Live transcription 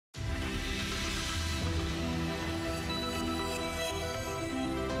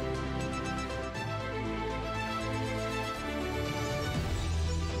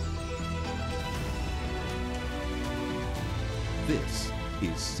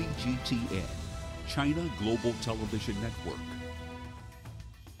is CGTN, China Global Television Network.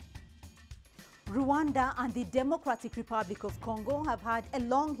 Rwanda and the Democratic Republic of Congo have had a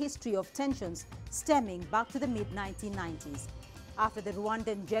long history of tensions stemming back to the mid-1990s. After the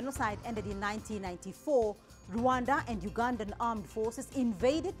Rwandan genocide ended in 1994, Rwanda and Ugandan armed forces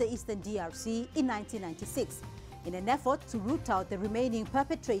invaded the eastern DRC in 1996 in an effort to root out the remaining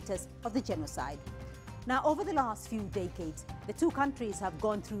perpetrators of the genocide. Now, over the last few decades, the two countries have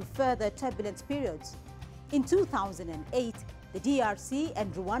gone through further turbulent periods. In 2008, the DRC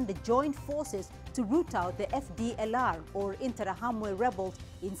and Rwanda joined forces to root out the FDLR, or Interahamwe rebels,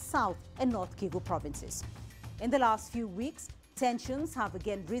 in South and North Kivu provinces. In the last few weeks, tensions have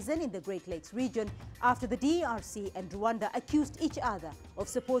again risen in the Great Lakes region after the DRC and Rwanda accused each other of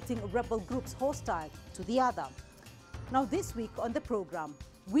supporting rebel groups hostile to the other. Now, this week on the program,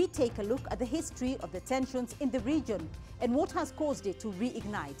 we take a look at the history of the tensions in the region and what has caused it to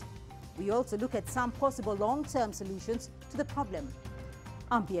reignite. We also look at some possible long-term solutions to the problem.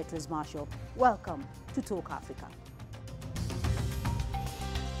 I'm Beatrice. Welcome to Talk Africa.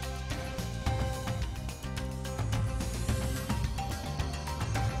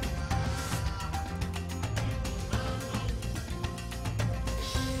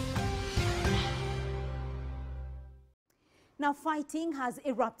 Now, fighting has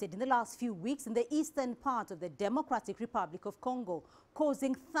erupted in the last few weeks in the eastern part of the Democratic Republic of Congo,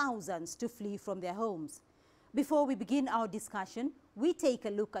 causing thousands to flee from their homes. Before we begin our discussion, we take a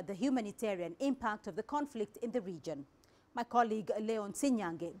look at the humanitarian impact of the conflict in the region. My colleague Leon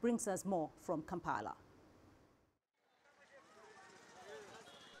Sinyange brings us more from Kampala.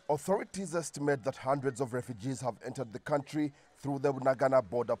 Authorities estimate that hundreds of refugees have entered the country through the Bunagana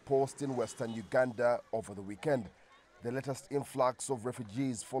border post in western Uganda over the weekend. The latest influx of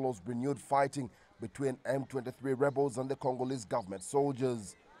refugees follows renewed fighting between M23 rebels and the Congolese government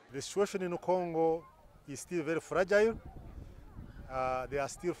soldiers. The situation in Congo is still very fragile. There are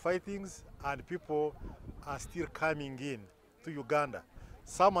still fightings and people are still coming in to Uganda.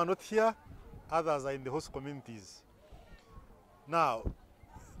 Some are not here, others are in the host communities. Now,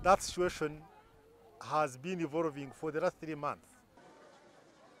 that situation has been evolving for the last 3 months.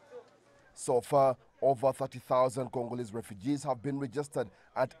 So far, over 30,000 Congolese refugees have been registered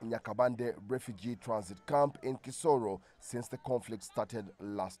at Nyakabande Refugee Transit Camp in Kisoro since the conflict started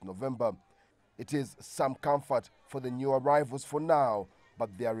last November. It is some comfort for the new arrivals for now,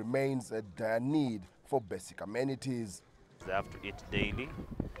 but there remains a dire need for basic amenities. They have to eat daily,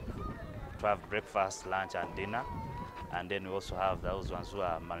 to have breakfast, lunch and dinner, and then we also have those ones who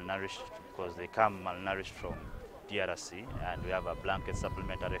are malnourished because they come malnourished from DRC, and we have a blanket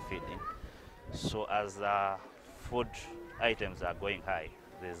supplementary feeding. So as food items are going high,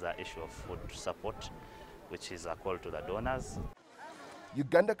 there's an issue of food support, which is a call to the donors.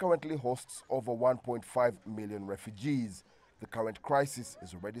 Uganda currently hosts over 1.5 million refugees. The current crisis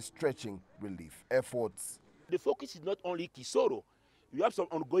is already stretching relief efforts. The focus is not only Kisoro. We have some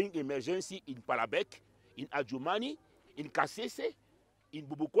ongoing emergency in Palabek, in Adjumani, in Kasese, in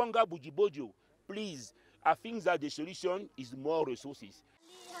Bubukwanga, Bujibojo. Please, I think that the solution is more resources.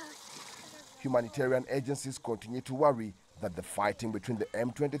 Humanitarian agencies continue to worry that the fighting between the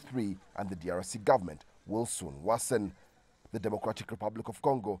M23 and the DRC government will soon worsen. The Democratic Republic of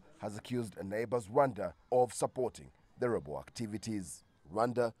Congo has accused neighbors Rwanda of supporting the rebel activities.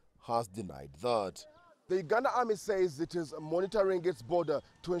 Rwanda has denied that. The Uganda army says it is monitoring its border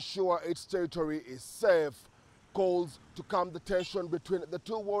to ensure its territory is safe. Calls to calm the tension between the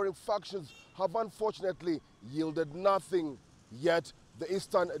two warring factions have unfortunately yielded nothing. Yet, the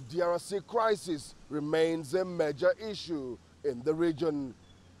eastern DRC crisis remains a major issue in the region.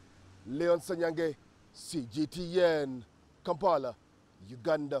 Leon Sinyange, CGTN, Kampala,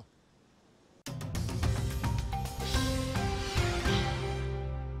 Uganda.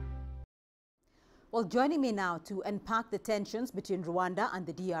 Well, joining me now to unpack the tensions between Rwanda and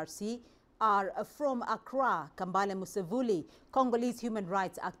the DRC are from Accra, Kambale Musavuli, Congolese human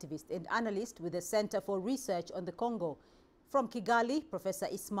rights activist and analyst with the Center for Research on the Congo. From Kigali, Professor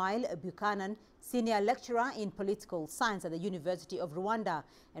Ismael Buchanan, Senior Lecturer in Political Science at the University of Rwanda.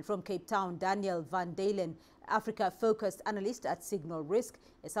 And from Cape Town, Daniel Van Dalen, Africa-focused analyst at Signal Risk,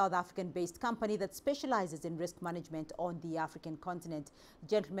 a South African-based company that specializes in risk management on the African continent.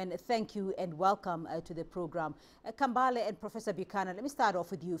 Gentlemen, thank you and welcome to the program. Kambale and Professor Buchanan, let me start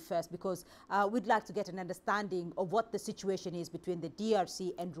off with you first because we'd like to get an understanding of what the situation is between the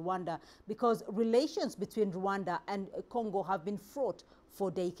DRC and Rwanda, because relations between Rwanda and Congo have been fraught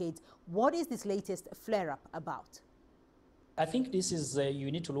for decades. What is this latest flare-up about? I think this is,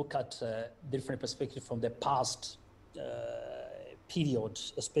 you need to look at different perspectives from the past period,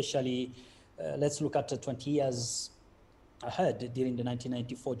 especially let's look at 20 years ahead during the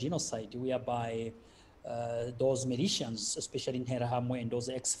 1994 genocide, whereby those militias, especially in Interahamwe and those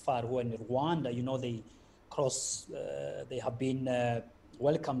ex-FAR who are in Rwanda, you know, they have been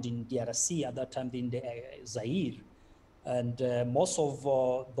welcomed in DRC at that time in the Zaire. And most of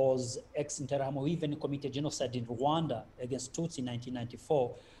those ex-Interahamwe even committed genocide in Rwanda against Tutsi in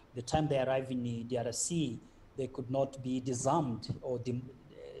 1994. The time they arrived in the DRC, they could not be disarmed or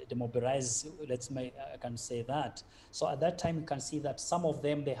demobilized, I can say that. So at that time, you can see that some of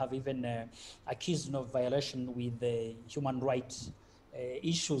them, they have even accused of violation with human rights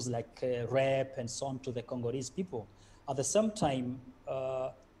issues like rape and so on to the Congolese people. At the same time,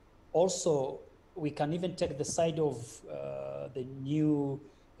 also, we can even take the side of the new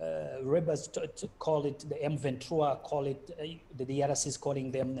rebels to call it the M23, call it, the DRC is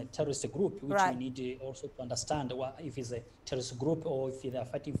calling them a terrorist group, which we need also to understand if it's a terrorist group or if they are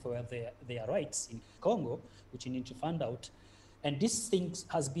fighting for their rights in Congo, which you need to find out. And this thing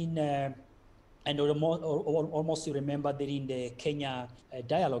has been, and almost you remember during the Kenya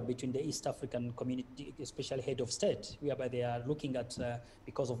dialogue between the East African community, especially head of state, whereby they are looking at,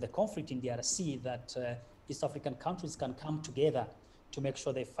 because of the conflict in DRC, that East African countries can come together to make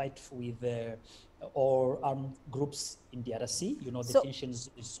sure they fight with all armed groups in DRC, you know, the tensions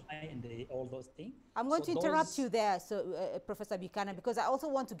and all those things. I'm going to interrupt you there, Professor Buchanan, because I also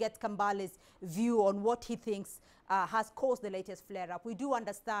want to get Kambale's view on what he thinks has caused the latest flare-up. We do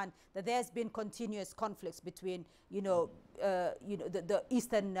understand that there's been continuous conflicts between, the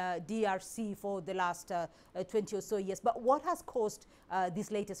eastern DRC for the last 20 or so years. But what has caused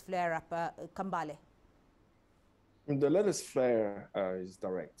this latest flare-up, Kambale? The latest flare is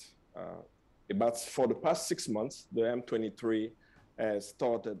direct. But for the past 6 months, the M23 has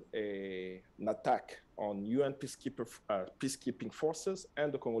started an attack on UN peacekeeping forces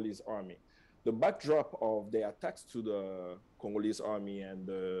and the Congolese army. The backdrop of the attacks to the Congolese army and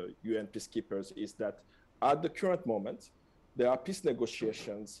the UN peacekeepers is that at the current moment, there are peace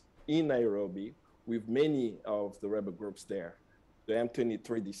negotiations in Nairobi with many of the rebel groups there. The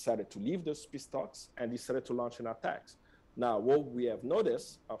M23 decided to leave those peace talks and decided to launch an attack. Now, what we have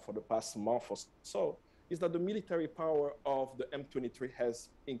noticed for the past month or so is that the military power of the M23 has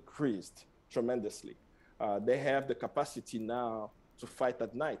increased tremendously. They have the capacity now to fight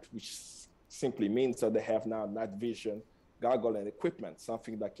at night, which simply means that they have now night vision, goggle, and equipment,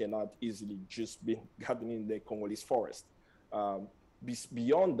 something that cannot easily just be gotten in the Congolese forest.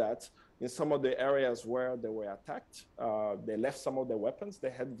 Beyond that, in some of the areas where they were attacked, they left some of their weapons. They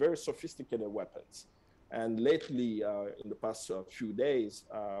had very sophisticated weapons. And lately, in the past few days,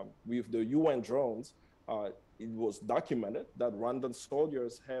 with the UN drones, it was documented that Rwandan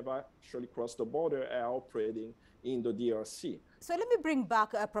soldiers have actually crossed the border and are operating in the DRC. So let me bring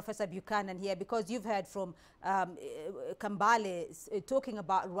back Professor Buchanan here, because you've heard from Kambale talking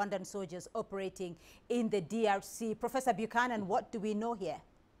about Rwandan soldiers operating in the DRC. Professor Buchanan, what do we know here?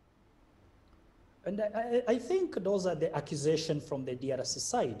 And I think those are the accusations from the DRC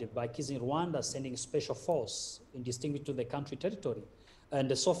side by accusing Rwanda sending special force in distinction to the country territory.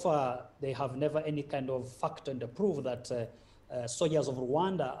 And so far, they have never any kind of fact and proof that soldiers of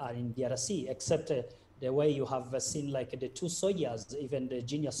Rwanda are in DRC, except the way you have seen like the two soldiers, even the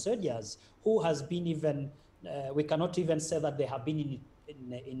junior soldiers, who has been even, we cannot even say that they have been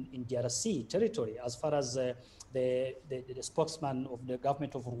in DRC territory. As far as the spokesman of the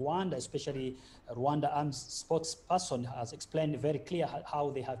government of Rwanda, especially Rwanda armed spokesperson, has explained very clear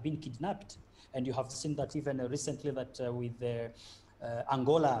how they have been kidnapped. And you have seen that even recently that with the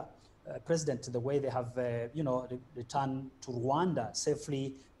Angola president, the way they have, returned to Rwanda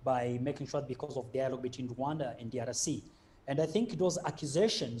safely by making sure because of dialogue between Rwanda and DRC. And I think those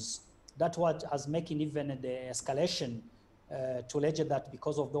accusations, that's what has making even the escalation to allege that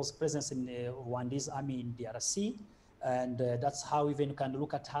because of those presence in the Rwandese army in DRC, and that's how even you can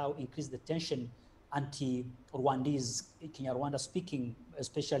look at how increased the tension anti-Rwandese, Kinyarwanda speaking,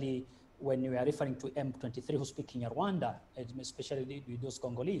 especially when we are referring to M23 who speak Kinyarwanda, especially with those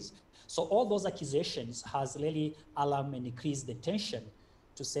Congolese. So all those accusations has really alarmed and increased the tension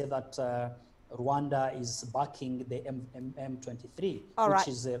to say that Rwanda is backing the M23,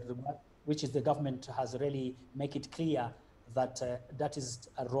 which is the government has really make it clear that that is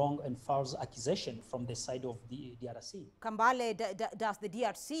a wrong and false accusation from the side of the DRC. Kambale, does the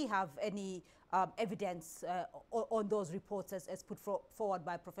DRC have any evidence on those reports as put forward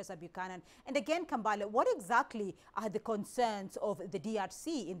by Professor Buchanan? And again, Kambale, what exactly are the concerns of the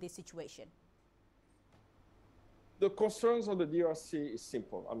DRC in this situation? The concerns of the DRC is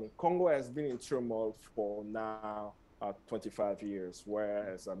simple. I mean, Congo has been in turmoil for now 25 years, where,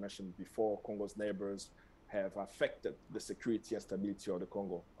 as I mentioned before, Congo's neighbors have affected the security and stability of the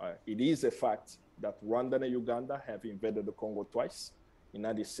Congo. It is a fact that Rwanda and Uganda have invaded the Congo twice, in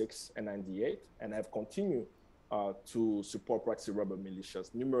 96 and 98, and have continued to support proxy rebel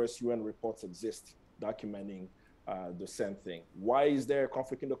militias. Numerous UN reports exist documenting the same thing. Why is there a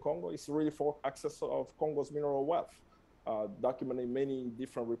conflict in the Congo? It's really for access of Congo's mineral wealth, documented in many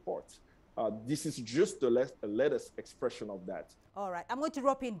different reports. This is just the latest expression of that. All right, I'm going to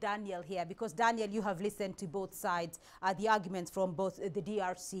rope in Daniel here because Daniel, you have listened to both sides, the arguments from both the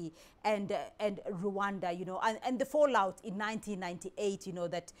DRC and Rwanda, you know, and the fallout in 1998, you know,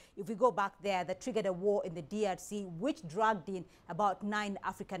 that if we go back there, that triggered a war in the DRC, which dragged in about 9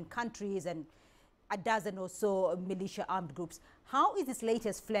 African countries and a dozen or so militia armed groups. How is this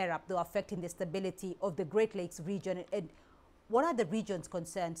latest flare-up, though, affecting the stability of the Great Lakes region? And what are the region's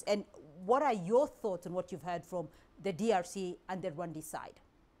concerns? And what are your thoughts on what you've heard from the DRC and the Rwanda side?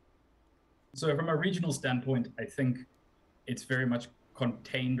 So from a regional standpoint, I think it's very much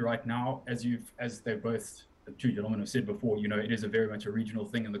contained right now. As they both, the two gentlemen have said before, you know, it is a very much a regional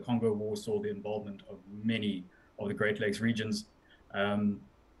thing, and the Congo War saw the involvement of many of the Great Lakes regions.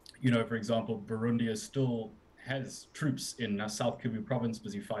 You know, for example, Burundi still has troops in South Kivu province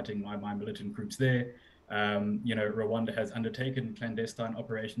busy fighting my militant groups there. You know, Rwanda has undertaken clandestine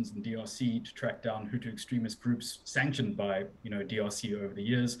operations in DRC to track down Hutu extremist groups sanctioned by, you know, DRC over the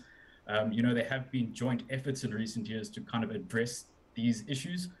years. You know, there have been joint efforts in recent years to kind of address these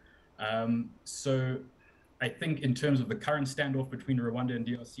issues. So I think in terms of the current standoff between Rwanda and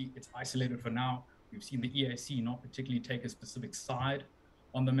DRC, it's isolated for now. We've seen the EAC not particularly take a specific side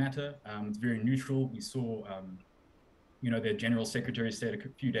on the matter. It's very neutral. We saw, you know, their general secretary said a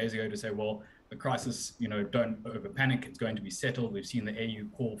few days ago to say, well, the crisis, you know, don't over panic, it's going to be settled. We've seen the AU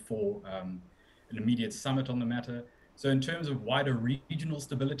call for an immediate summit on the matter. So in terms of wider regional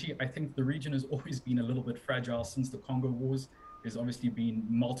stability, I think the region has always been a little bit fragile since the Congo Wars. There's obviously been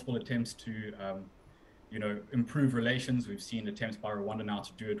multiple attempts to, you know, improve relations. We've seen attempts by Rwanda now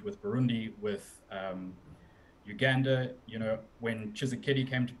to do it with Burundi, with Uganda. You know, when Tshisekedi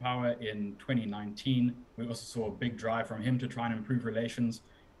came to power in 2019, we also saw a big drive from him to try and improve relations,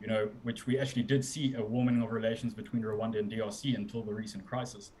 you know, which we actually did see a warming of relations between Rwanda and DRC until the recent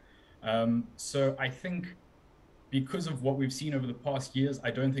crisis. So I think because of what we've seen over the past years,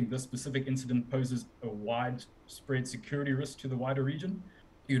 I don't think this specific incident poses a widespread security risk to the wider region.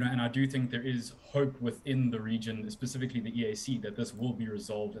 You know, and I do think there is hope within the region, specifically the EAC, that this will be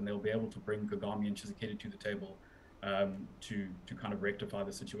resolved and they'll be able to bring Kagame and Tshisekedi to the table to kind of rectify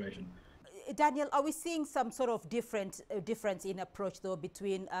the situation. Daniel, are we seeing some sort of difference in approach, though,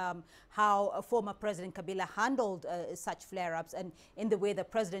 between how former President Kabila handled such flare-ups and in the way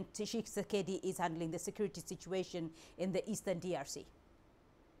that President Tshisekedi is handling the security situation in the eastern DRC?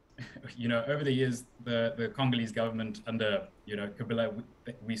 You know, over the years, the Congolese government under, you know, Kabila,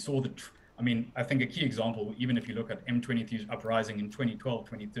 we saw I mean, I think a key example, even if you look at M23's uprising in 2012,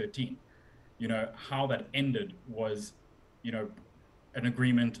 2013, you know, how that ended was, you know, an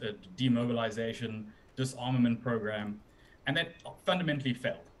agreement, a demobilization, disarmament program, and that fundamentally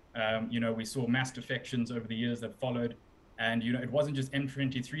failed. You know, we saw mass defections over the years that followed, and, you know, it wasn't just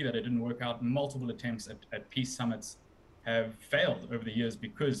M23 that it didn't work out. Multiple attempts at peace summits have failed over the years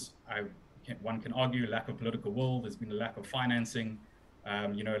because one can argue lack of political will, there's been a lack of financing,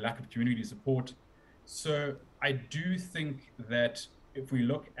 you know, lack of community support. So I do think that if we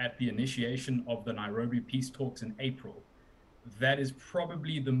look at the initiation of the Nairobi peace talks in April, that is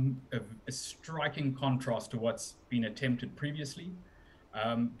probably a striking contrast to what's been attempted previously.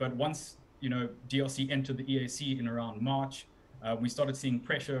 But once, you know, DRC entered the EAC in around March, we started seeing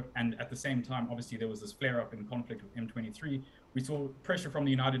pressure, and at the same time, obviously, there was this flare-up in conflict with M23. We saw pressure from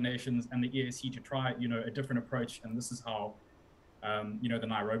the United Nations and the EAC to try, you know, a different approach, and this is how, you know, the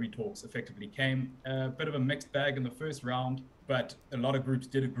Nairobi talks effectively came. A bit of a mixed bag in the first round, but a lot of groups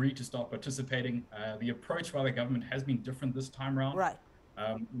did agree to start participating. The approach by the government has been different this time around, right?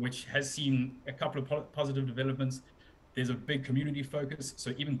 Which has seen a couple of positive developments. There's a big community focus,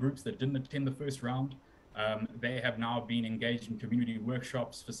 so even groups that didn't attend the first round, they have now been engaged in community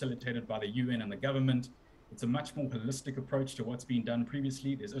workshops facilitated by the UN and the government. It's a much more holistic approach to what's been done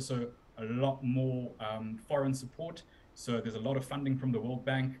previously. There's also a lot more foreign support. So there's a lot of funding from the World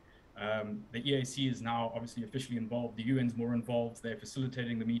Bank. The EAC is now obviously officially involved. The UN's more involved. They're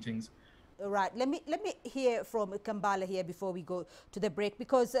facilitating the meetings. Right. Let me hear from Kambale here before we go to the break,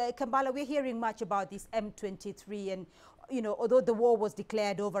 because Kambale, we're hearing much about this M23, and, you know, although the war was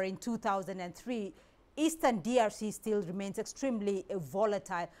declared over in 2003, Eastern DRC still remains extremely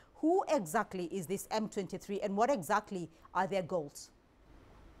volatile. Who exactly is this M23 and what exactly are their goals?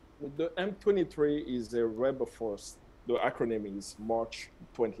 The M23 is a rebel force. The acronym is March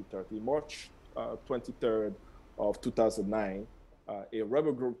 2030. March 23rd of 2009, a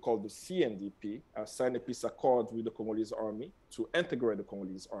rebel group called the CNDP signed a peace accord with the Congolese army to integrate the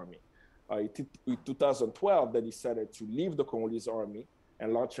Congolese army. In 2012, they decided to leave the Congolese army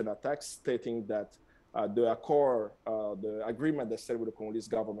and launch an attack stating that the accord, the agreement they set with the Congolese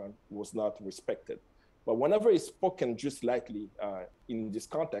government was not respected. But whenever it's spoken just lightly in this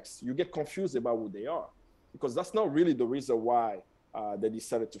context, you get confused about who they are, because that's not really the reason why they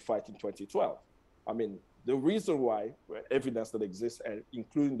decided to fight in 2012. I mean, the reason why, evidence that exists, and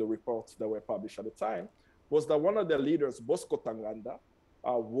including the reports that were published at the time, was that one of their leaders, Bosco Ntaganda,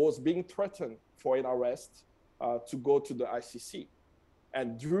 was being threatened for an arrest to go to the ICC.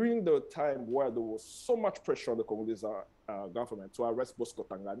 And during the time where there was so much pressure on the Congolese government to arrest Bosco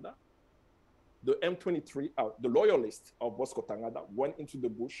Ntaganda, the M23, the loyalists of Bosco Ntaganda, went into the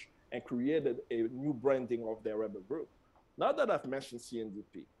bush and created a new branding of their rebel group. Now that I've mentioned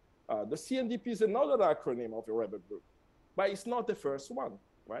CNDP, the CNDP is another acronym of a rebel group, but it's not the first one,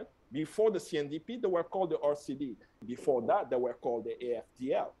 right? Before the CNDP, they were called the RCD. Before that, they were called the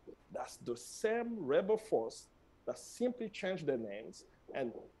AFDL. That's the same rebel force that simply changed their names.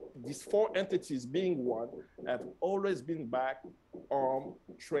 And these four entities being one have always been backed, armed,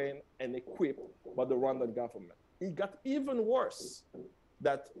 trained, and equipped by the Rwandan government. It got even worse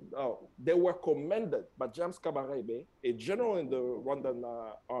that they were commanded by James Kabarebe, a general in the Rwandan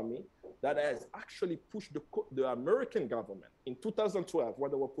army, that has actually pushed the American government in 2012, when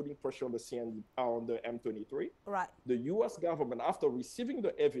they were putting pressure on the on the M23. Right. The US government, after receiving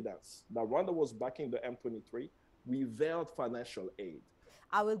the evidence that Rwanda was backing the M23, withheld financial aid.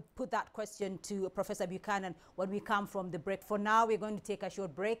 I will put that question to Professor Buchanan when we come from the break. For now, we're going to take a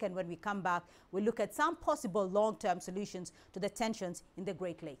short break, and when we come back, we'll look at some possible long-term solutions to the tensions in the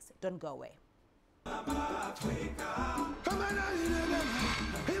Great Lakes. Don't go away.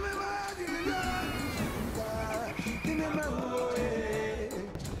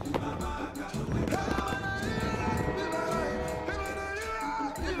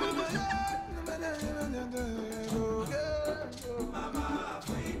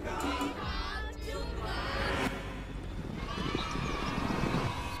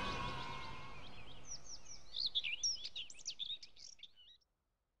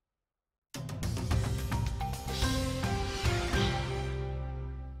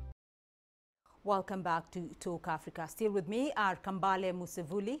 Welcome back to Talk Africa. Still with me are Kambale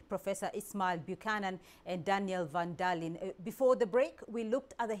Musavuli, Professor Ismael Buchanan, and Daniel Van Dalen. Before the break, we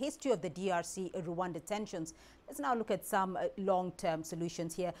looked at the history of the DRC-Rwanda tensions. Let's now look at some long-term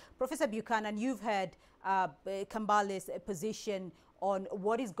solutions here. Professor Buchanan, you've heard Kambale's position on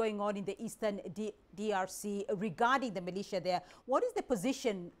what is going on in the eastern DRC regarding the militia there. What is the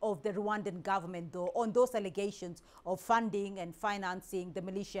position of the Rwandan government, though, on those allegations of funding and financing the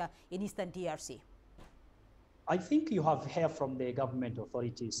militia in eastern DRC? I think you have heard from the government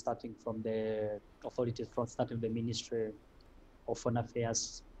authorities, starting from the Ministry of Foreign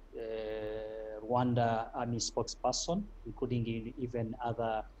Affairs, Rwanda Army spokesperson, including even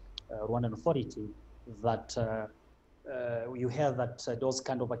other Rwandan authority, that you hear that those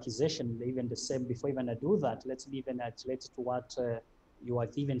kind of accusations, even the same, before even I do that, let's be even related to what you were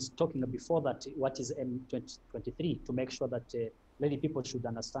even talking before, that what is M23, to make sure that many people should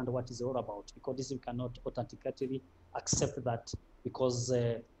understand what it's all about, because this we cannot authentically accept that, because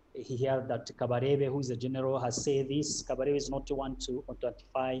he heard that Kabarebe, who is a general, has said this. Kabarebe is not the one to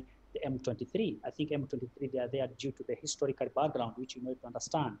authentify the M23. I think M23, they are there due to the historical background, which you need to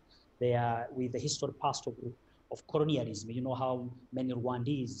understand. They are with the history past of colonialism. You know how many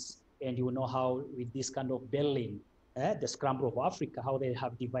Rwandese, and you know how with this kind of Berlin, the scramble of Africa, how they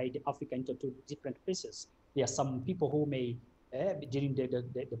have divided Africa into two different pieces. There are some people who may, during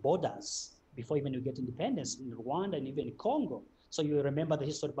the borders, before even you get independence in Rwanda and even in Congo. So you remember the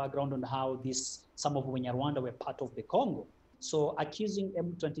history background on how some of Rwanda were part of the Congo. So accusing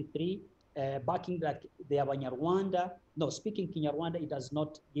M23, backing that they are Banyarwanda. No, speaking Kinyarwanda, it does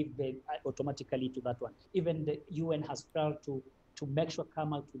not give automatically to that one. Even the UN has failed to make sure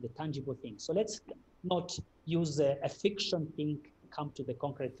come out with the tangible things. So let's not use a fiction thing, come to the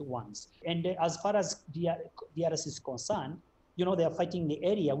concrete ones. And as far as DRC is concerned, you know, they are fighting the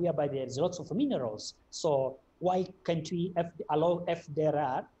area whereby there's lots of minerals. So why can't we allow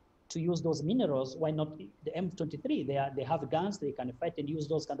FDR to use those minerals? Why not the M23? They have guns, they can fight and use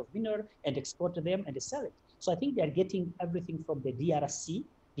those kind of minerals and export them and sell it. So I think they're getting everything from the DRC,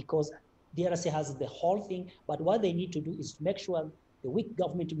 because DRC has the whole thing, but what they need to do is to make sure The weak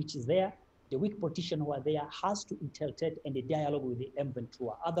government which is there, the weak politicians who are there has to infiltrate and a dialogue with the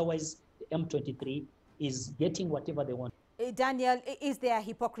M23. Otherwise, the M23 is getting whatever they want. Daniel, is there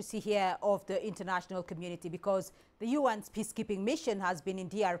hypocrisy here of the international community? Because the UN's peacekeeping mission has been in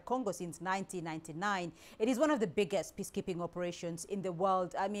DR Congo since 1999. It is one of the biggest peacekeeping operations in the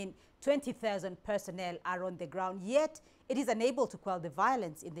world. I mean, 20,000 personnel are on the ground, yet it is unable to quell the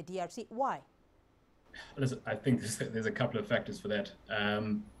violence in the DRC. Why? Listen, I think there's a couple of factors for that.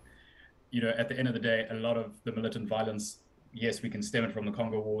 You know, at the end of the day, a lot of the militant violence, yes, we can stem it from the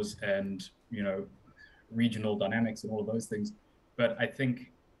Congo Wars and, you know, regional dynamics and all of those things. But I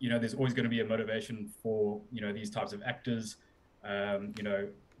think, you know, there's always going to be a motivation for, you know, these types of actors, you know,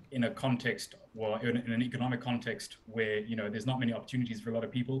 in a context, well, in an economic context where, you know, there's not many opportunities for a lot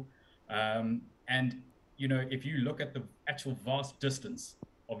of people. And, you know, if you look at the actual vast distance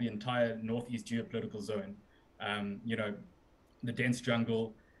of the entire Northeast geopolitical zone, you know, the dense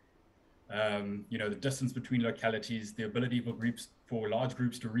jungle, you know, the distance between localities, the ability for large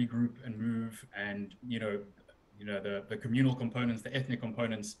groups to regroup and move, and you know, the communal components, the ethnic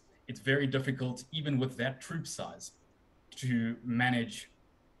components. It's very difficult, even with that troop size, to manage,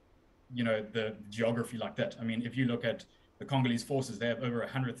 you know, the geography like that. I mean, if you look at the Congolese forces, they have over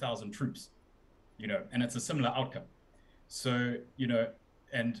 100,000 troops, you know, and it's a similar outcome. So, you know,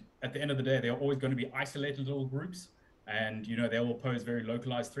 and at the end of the day, they're always going to be isolated little groups. And, you know, they will pose very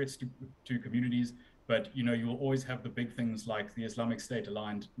localized threats to communities. But, you know, you will always have the big things like the Islamic State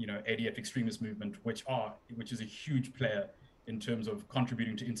aligned, you know, ADF extremist movement, which is a huge player in terms of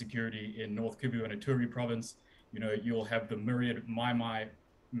contributing to insecurity in North Kivu and Ituri province. You know, you'll have the myriad Mai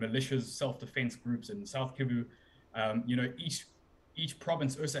militias, self-defense groups in South Kivu. You know, each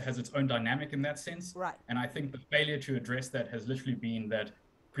province also has its own dynamic in that sense. Right. And I think the failure to address that has literally been that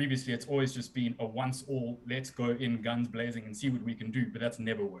previously, it's always just been a once all, let's go in guns blazing and see what we can do, but that's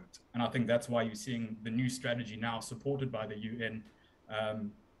never worked. And I think that's why you're seeing the new strategy now supported by the UN,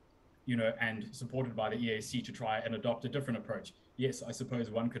 you know, and supported by the EAC to try and adopt a different approach. Yes, I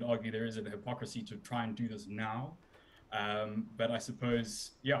suppose one could argue there is a hypocrisy to try and do this now, but I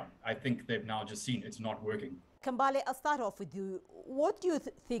suppose, yeah, I think they've now just seen it's not working. Kambale, I'll start off with you. What do you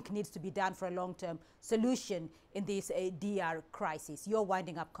think needs to be done for a long-term solution in this DR crisis? Your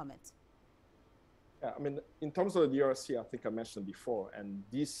winding up comment. Yeah, I mean, in terms of the DRC, I think I mentioned before, and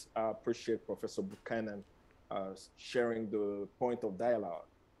this I appreciate Professor Buchanan sharing the point of dialogue.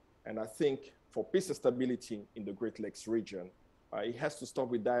 And I think for peace and stability in the Great Lakes region, it has to start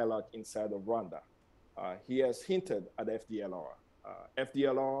with dialogue inside of Rwanda. He has hinted at FDLR.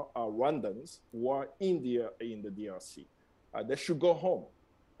 FDLR are Rwandans who are in the DRC. They should go home.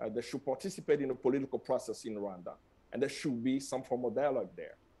 They should participate in a political process in Rwanda, and there should be some form of dialogue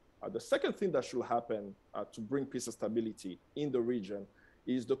there. The second thing that should happen to bring peace and stability in the region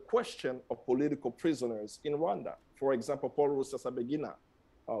is the question of political prisoners in Rwanda. For example, Paul Rusesabagina,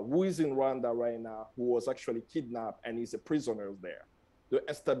 who is in Rwanda right now, who was actually kidnapped and is a prisoner there. The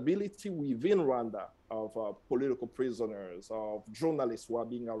instability within Rwanda of political prisoners, of journalists who are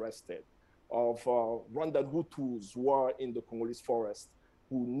being arrested, of Rwandan Hutus who are in the Congolese forest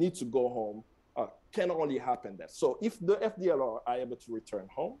who need to go home, can only happen there. So if the FDLR are able to return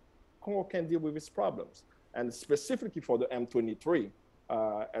home, Congo can deal with its problems. And specifically for the M23,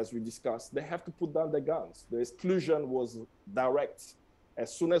 as we discussed, they have to put down the guns. The exclusion was direct.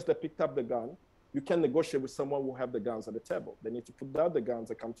 As soon as they picked up the gun, you can negotiate with someone who have the guns at the table. They need to put down the guns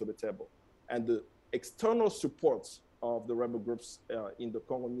and come to the table. And the external support of the rebel groups in the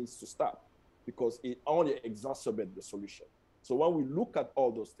Congo needs to stop because it only exacerbates the solution. So when we look at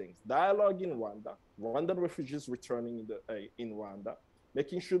all those things, dialogue in Rwanda, Rwandan refugees returning in Rwanda,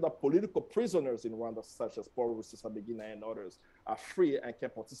 making sure that political prisoners in Rwanda, such as Paul Rusesabagina and others, are free and can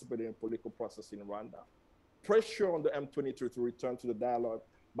participate in a political process in Rwanda. Pressure on the M23 to return to the dialogue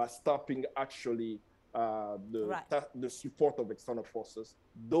by stopping actually the support of external forces.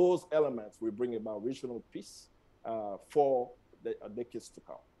 Those elements will bring about regional peace for the decades to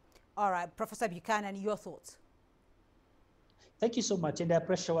come. All right, Professor Buchanan, your thoughts? Thank you so much. And I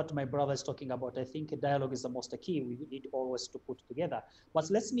appreciate what my brother is talking about. I think dialogue is the most key. We need always to put together.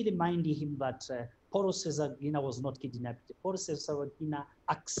 But let me remind him that Paul Rusesabagina was not kidnapped. Paul Rusesabagina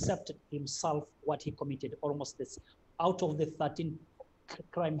accepted himself what he committed. Almost this, out of the 13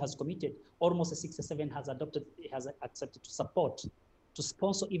 crime has committed, almost 6 or 7 has accepted to support, to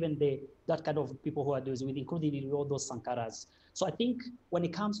sponsor even that kind of people who are doing with, including all those Sankaras. So I think when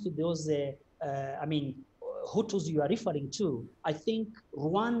it comes to those, Hutus you are referring to, I think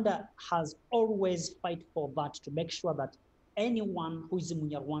Rwanda has always fight for that to make sure that anyone who is in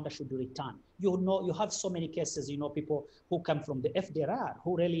Rwanda should return. You have so many cases, people who come from the FDLR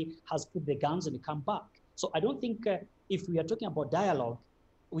who really has put the guns and come back. So I don't think if we are talking about dialogue,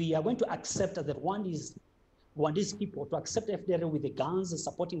 we are going to accept that Rwandese people to accept FDLR with the guns and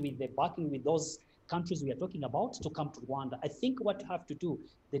supporting with the backing with those countries we are talking about to come to Rwanda. I think what you have to do,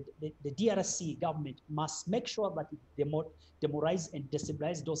 the DRC government must make sure that it demoralize and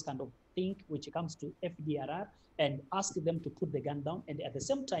destabilize those kind of things which comes to FDLR and ask them to put the gun down. And at the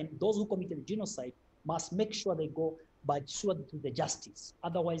same time, those who committed the genocide must make sure they go by sure to the justice.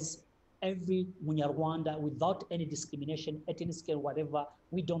 Otherwise, every Munyarwanda, without any discrimination, ethnicity, whatever,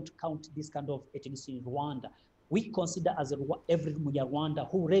 we don't count this kind of ethnicity in Rwanda. We consider as every Munyarwanda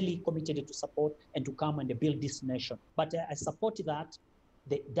who really committed to support and to come and build this nation. But I support that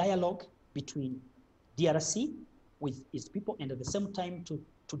the dialogue between DRC with its people and at the same time to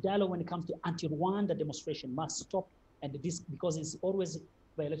dialogue when it comes to anti-Rwanda demonstration must stop. And this, because it's always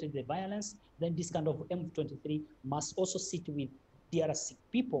violated the violence, then this kind of M23 must also sit with DRC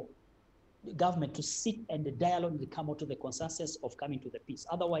people, the government to sit and dialogue and come out to the consensus of coming to the peace.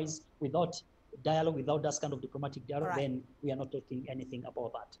 Otherwise, without dialogue, without that kind of diplomatic dialogue, then we are not talking anything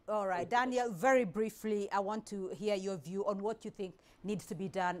about that. All right, Daniel, very briefly, I want to hear your view on what you think needs to be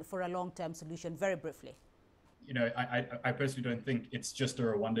done for a long-term solution, very briefly. I personally don't think it's just a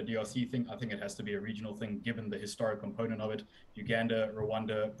Rwanda DRC thing. I think it has to be a regional thing, given the historic component of it. Uganda,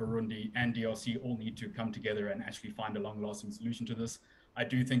 Rwanda, Burundi, and DRC all need to come together and actually find a long-lasting solution to this. I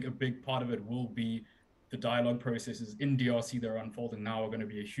do think a big part of it will be the dialogue processes in DRC that are unfolding now are going to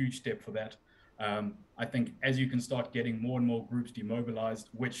be a huge step for that. I think as you can start getting more and more groups demobilized,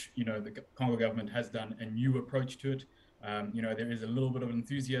 which, the Congo government has done a new approach to it. There is a little bit of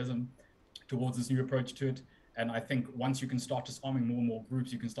enthusiasm towards this new approach to it. And I think once you can start disarming more and more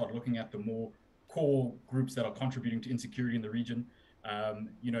groups, you can start looking at the more core groups that are contributing to insecurity in the region.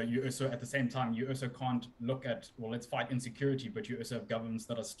 You also, at the same time, you also can't look at, well, let's fight insecurity, but you also have governments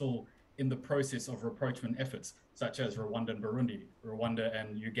that are still in the process of rapprochement efforts, such as Rwanda and Burundi, Rwanda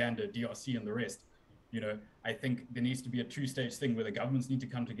and Uganda, DRC and the rest. I think there needs to be a two-stage thing where the governments need to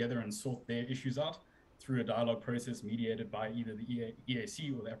come together and sort their issues out through a dialogue process mediated by either the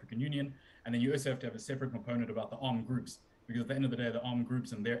EAC or the African Union. And then you also have to have a separate component about the armed groups, because at the end of the day, the armed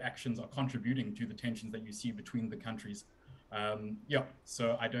groups and their actions are contributing to the tensions that you see between the countries.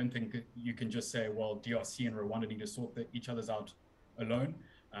 So I don't think you can just say, well, DRC and Rwanda need to sort each other's out alone.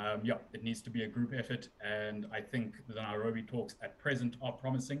 It needs to be a group effort. And I think the Nairobi talks at present are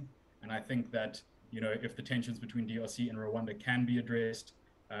promising. And I think that, if the tensions between DRC and Rwanda can be addressed,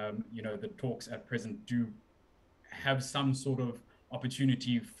 the talks at present do have some sort of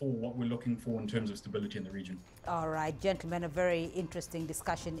opportunity for what we're looking for in terms of stability in the region. All right, gentlemen, a very interesting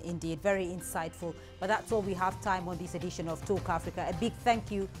discussion indeed, very insightful. But that's all we have time on this edition of Talk Africa. A big thank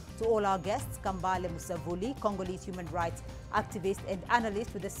you to all our guests, Kambale Musavuli, Congolese human rights activist and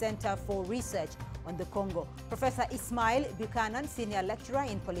analyst with the Center for Research on the Congo, Professor Ismael Buchanan, senior lecturer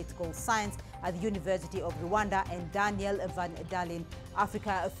in political science at the University of Rwanda, and Daniel Van Dalen,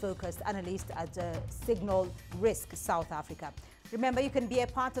 Africa-focused analyst at Signal Risk, South Africa. Remember, you can be a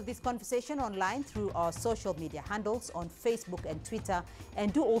part of this conversation online through our social media handles on Facebook and Twitter,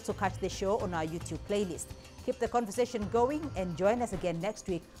 and do also catch the show on our YouTube playlist. Keep the conversation going and join us again next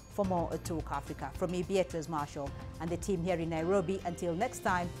week for more Talk Africa. From me, Beatrice Marshall, and the team here in Nairobi, until next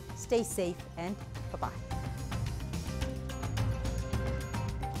time, stay safe and bye-bye.